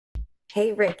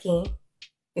Hey, Ricky.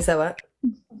 You said what?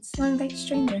 So invite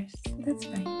strangers. That's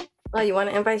fine. Oh, you want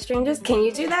to invite strangers? Can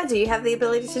you do that? Do you have the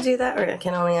ability to do that, or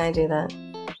can only I do that?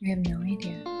 I have no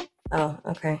idea. Oh,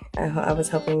 okay. I was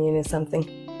hoping you knew something.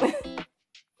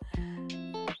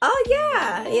 Oh,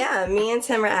 yeah. Yeah, me and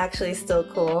Tim are actually still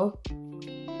cool.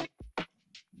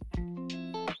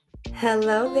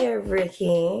 Hello there,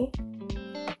 Ricky.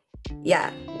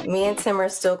 Yeah, me and Tim are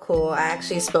still cool. I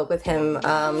actually spoke with him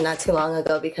not too long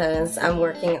ago because I'm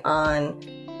working on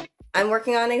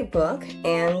a book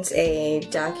and a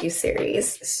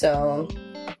docuseries. So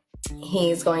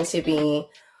he's going to be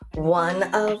one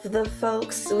of the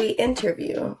folks we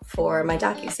interview for my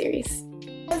docuseries.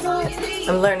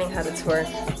 I'm learning how to twerk.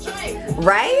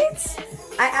 Right?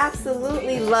 I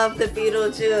absolutely love the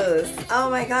Beetlejuice. Oh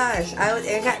my gosh.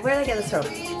 Where did I get this from?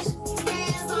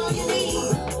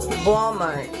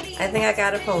 Walmart. I think I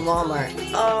got it from Walmart.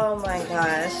 Oh my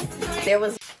gosh.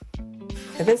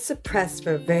 I've been suppressed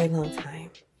for a very long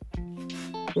time.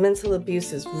 Mental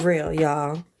abuse is real,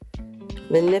 y'all.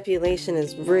 Manipulation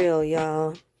is real,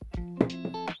 y'all.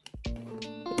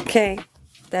 Okay,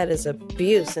 that is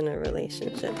abuse in a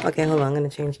relationship. Okay, hold on, I'm gonna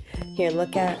change. Here,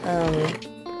 look at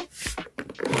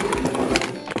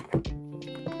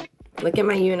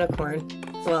my unicorn.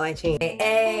 Well, I change.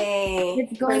 Hey!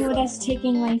 It's going with us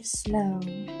taking life slow,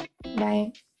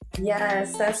 right?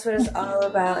 Yes, that's what it's all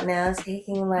about now,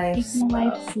 taking life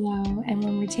slow. And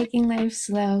when we're taking life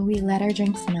slow, we let our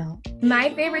drinks melt. My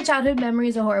favorite childhood memory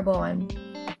is a horrible one.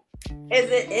 Is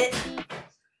it?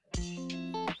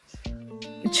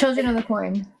 Children of the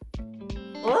Corn.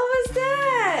 What was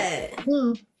that?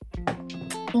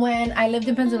 When I lived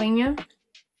in Pennsylvania,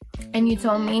 and you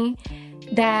told me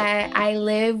that I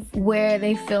live where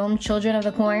they filmed Children of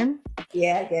the Corn.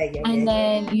 Yeah. And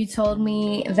then you told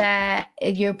me that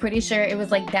you're pretty sure it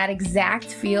was like that exact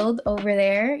field over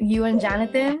there, you and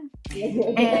Jonathan,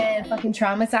 and fucking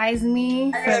traumatized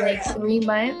me for like 3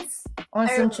 months on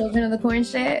some Children of the Corn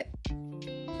shit.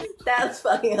 That was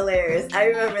fucking hilarious. I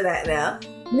remember that now.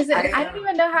 Listen, I don't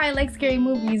even know how I like scary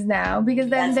movies now, because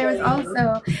then there was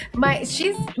also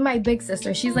she's my big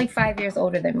sister. She's like 5 years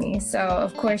older than me. So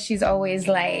of course she's always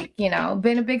like,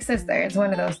 been a big sister. It's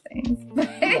one of those things.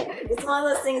 It's one of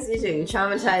those things you do. You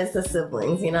traumatize the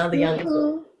siblings, the younger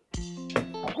people.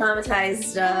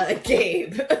 Traumatized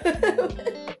Gabe.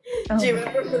 Do you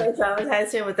remember when I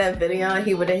traumatized him with that video?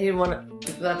 He didn't want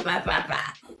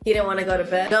to go to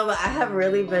bed. No, but I have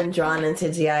really been drawn into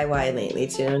DIY lately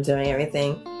too, doing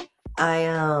everything.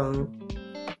 I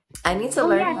need to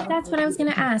learn. Yeah, that's what I was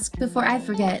gonna ask before I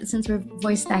forget, since we're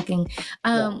voice stacking.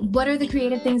 What are the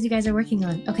creative things you guys are working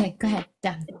on? Okay, go ahead.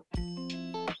 Done.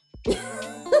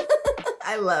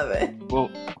 I love it. Well,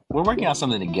 we're working on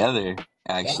something together,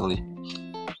 actually.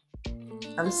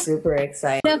 I'm super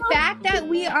excited. The fact that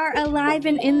we are alive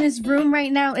and in this room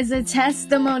right now is a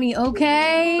testimony,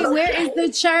 okay? Where is the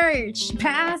church?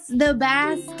 Pass the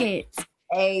basket.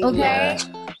 Hey, okay?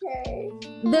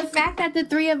 The fact that the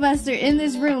three of us are in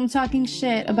this room talking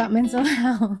shit about mental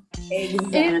health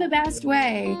in the best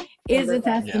way is a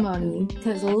testimony.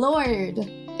 Because, Lord,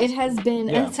 it has been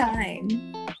a time.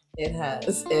 It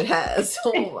has.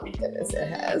 Oh my goodness, it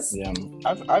has. Yeah,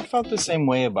 I've felt the same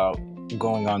way about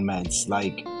going on meds.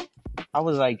 Like, I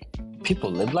was like,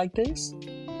 people live like this?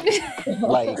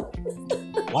 Like,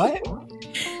 what?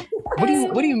 What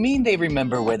do you mean they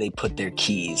remember where they put their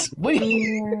keys? What do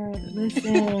you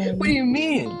listen? What do you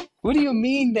mean? What do you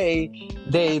mean they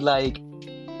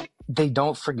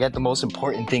don't forget the most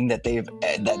important thing that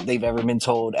they've ever been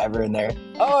told ever in there?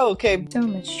 Oh, okay. So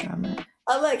much trauma.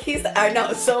 Oh look, I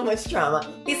know, so much trauma.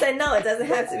 He said no, it doesn't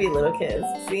have to be little kids.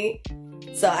 See?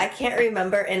 So I can't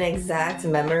remember an exact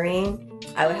memory.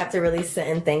 I would have to really sit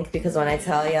and think, because when I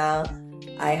tell y'all,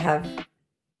 I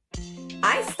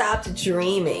stopped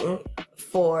dreaming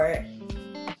for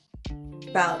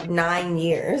about 9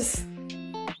 years.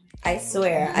 I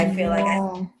swear, I feel like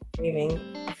I've been dreaming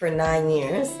for 9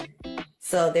 years.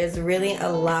 So there's really a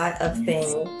lot of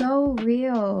things. So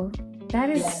real. That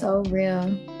is so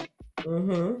real.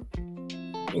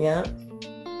 Yeah.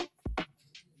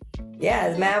 Yeah,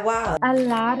 it's mad wild. A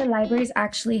lot of libraries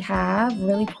actually have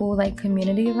really cool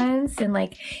community events, and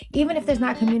even if there's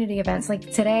not community events,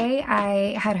 today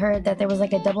I had heard that there was a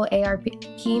double ARP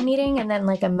meeting and then a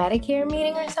Medicare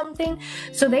meeting or something.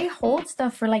 So they hold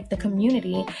stuff for the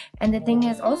community. And the thing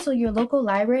is also, your local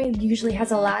library usually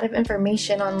has a lot of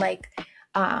information on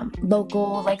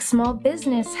local small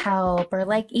business help, or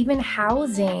even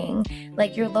housing.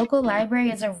 Your local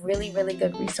library is a really, really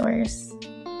good resource.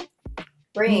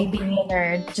 Me being a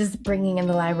nerd, just bringing in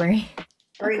the library.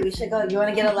 Bree, we should go. You want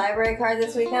to get a library card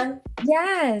this weekend?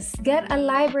 Yes, get a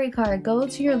library card. Go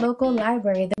to your local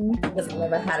library. Because I've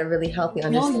never had a really healthy Oh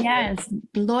understanding. yes,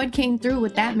 the Lord came through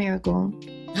with that miracle.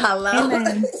 Hello.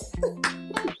 Amen.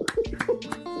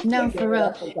 No, for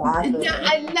real.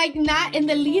 Not in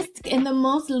the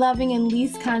most loving and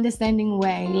least condescending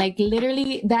way. Like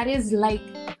literally, that is like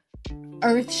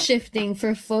earth shifting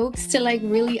for folks to like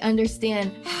really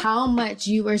understand how much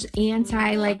you were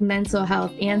anti like mental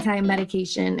health, anti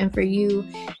medication, and for you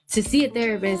to see a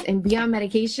therapist and be on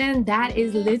medication, that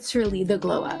is literally the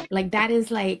glow up. Like that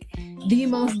is like the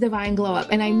most divine glow up,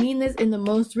 and I mean this in the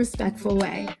most respectful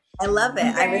way. I love it.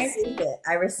 Okay?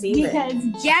 I receive it. Because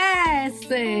yes,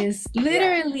 sis,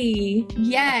 literally,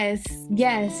 yes.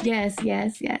 Okay.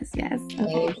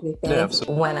 Thank you.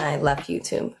 When I left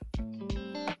YouTube.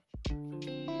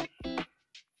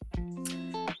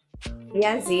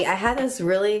 Yeah, Z, I had this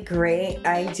really great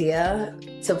idea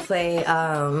to play,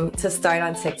 to start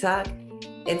on TikTok.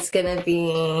 It's gonna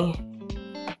be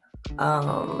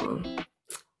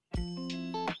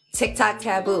TikTok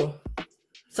Taboo.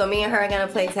 So me and her are gonna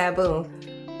play Taboo,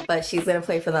 but she's gonna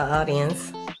play for the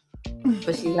audience.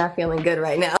 But she's not feeling good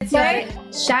right now.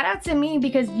 Shout out to me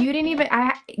because you didn't even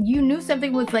you knew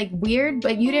something was like weird,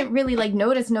 but you didn't really like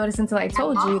notice until I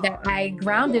told you that I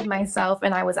grounded myself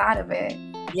and I was out of it.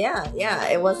 Yeah.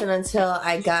 It wasn't until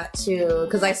I got to,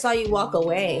 because I saw you walk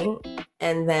away,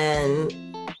 and then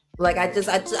like I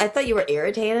thought you were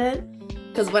irritated,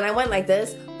 because when I went like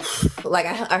this, like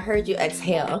I heard you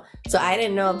exhale, so I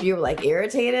didn't know if you were like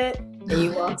irritated and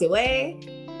you walked away,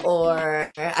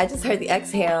 or I just heard the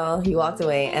exhale, you walked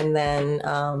away, and then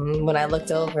when I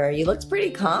looked over, you looked pretty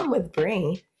calm with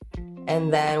Bree.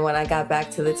 And then when I got back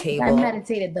to the table, I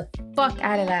meditated the fuck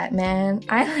out of that, man.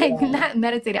 I not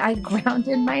meditated. I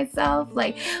grounded myself.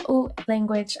 Like,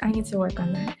 language. I need to work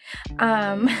on that.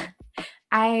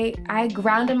 I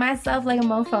grounded myself like a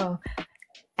mofo,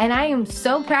 and I am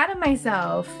so proud of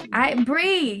myself.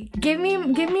 Bree, give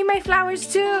me my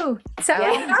flowers too. Tell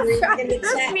me how proud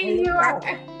of me you are.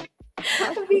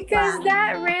 Because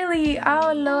that really,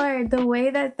 oh Lord, the way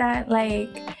that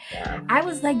like, I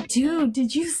was like, dude,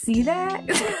 did you see that?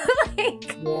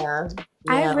 Like,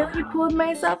 I really pulled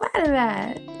myself out of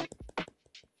that.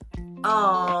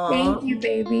 Oh, thank you,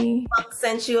 baby. Monk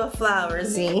sent you a flower,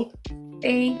 Z.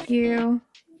 Thank you,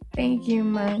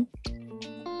 Monk.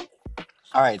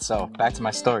 All right, so back to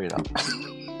my story though.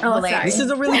 Oh, sorry. This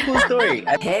is a really cool story.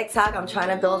 TikTok. I'm trying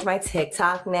to build my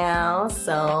TikTok now,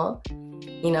 so.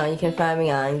 You know, you can find me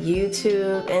on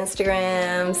YouTube,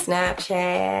 Instagram,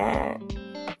 Snapchat,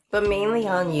 but mainly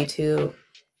on YouTube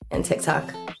and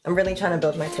TikTok. I'm really trying to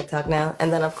build my TikTok now.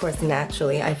 And then, of course,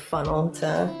 naturally, I funnel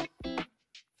to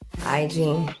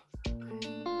IG.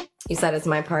 You said it's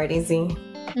my party, Z?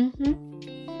 Mm-hmm.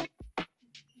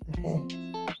 Okay.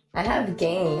 I have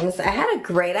games. I had a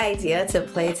great idea to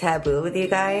play Taboo with you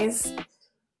guys.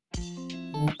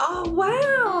 Oh,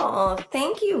 wow.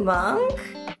 Thank you, Monk.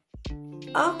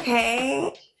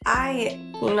 Okay,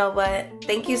 you know what?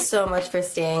 Thank you so much for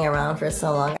staying around for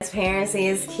so long. Transparency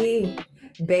is key,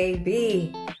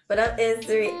 baby. What up,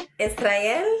 Israel?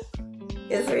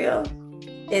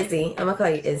 Izzy. I'm gonna call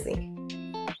you Izzy.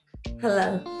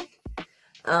 Hello.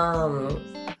 No,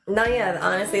 yeah,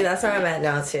 honestly, that's where I'm at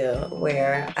now too,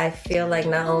 where I feel like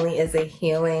not only is it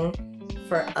healing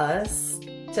for us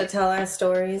to tell our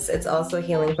stories, it's also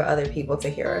healing for other people to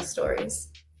hear our stories.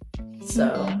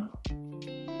 So.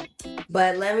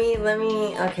 But let me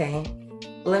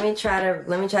try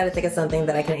to think of something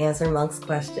that I can answer Monk's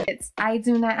question. I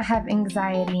do not have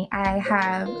anxiety. I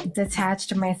have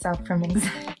detached myself from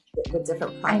anxiety. With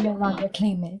different I no longer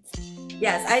claim it.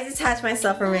 Yes, I detach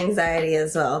myself from anxiety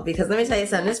as well, because let me tell you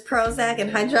something, this Prozac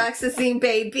and hydroxyzine,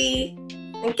 baby.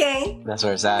 Okay? That's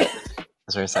where it's at.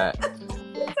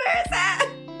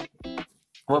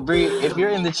 Well, Bree, if you're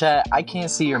in the chat, I can't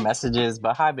see your messages,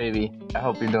 but hi, baby. I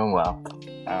hope you're doing well.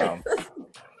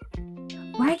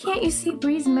 Why can't you see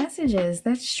Bree's messages?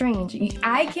 That's strange.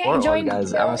 I can't join you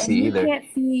guys. I don't see either. You can't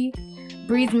see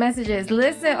Bree's messages.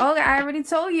 Listen, Olga, I already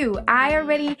told you. I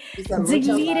already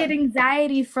deleted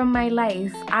anxiety from my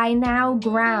life. I now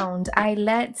ground. I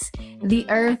let the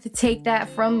earth take that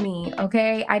from me,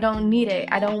 okay? I don't need it.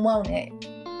 I don't want it.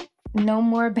 No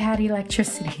more bad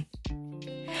electricity.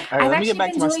 All right, I've let me get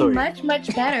back to my story.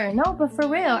 Much better. No, but for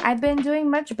real, I've been doing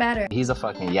much better. He's a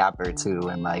fucking yapper too,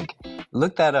 and like,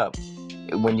 look that up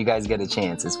when you guys get a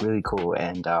chance. It's really cool,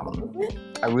 and I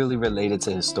really related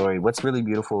to his story. What's really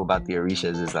beautiful about the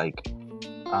Orishas is like,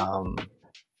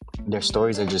 their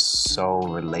stories are just so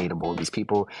relatable. These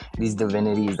people, these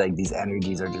divinities, like these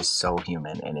energies are just so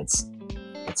human, and it's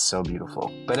so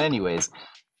beautiful. But anyways,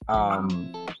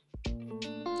 Um,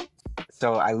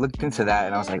 so I looked into that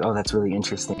and I was like, oh, that's really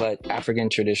interesting. But African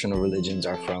traditional religions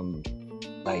are from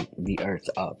like the earth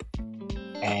up.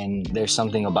 And there's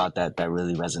something about that that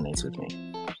really resonates with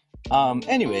me.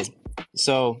 Anyways,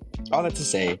 so all that to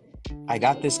say, I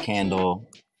got this candle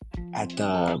at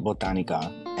the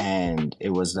Botanica, and it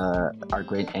was our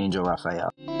great angel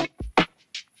Raphael.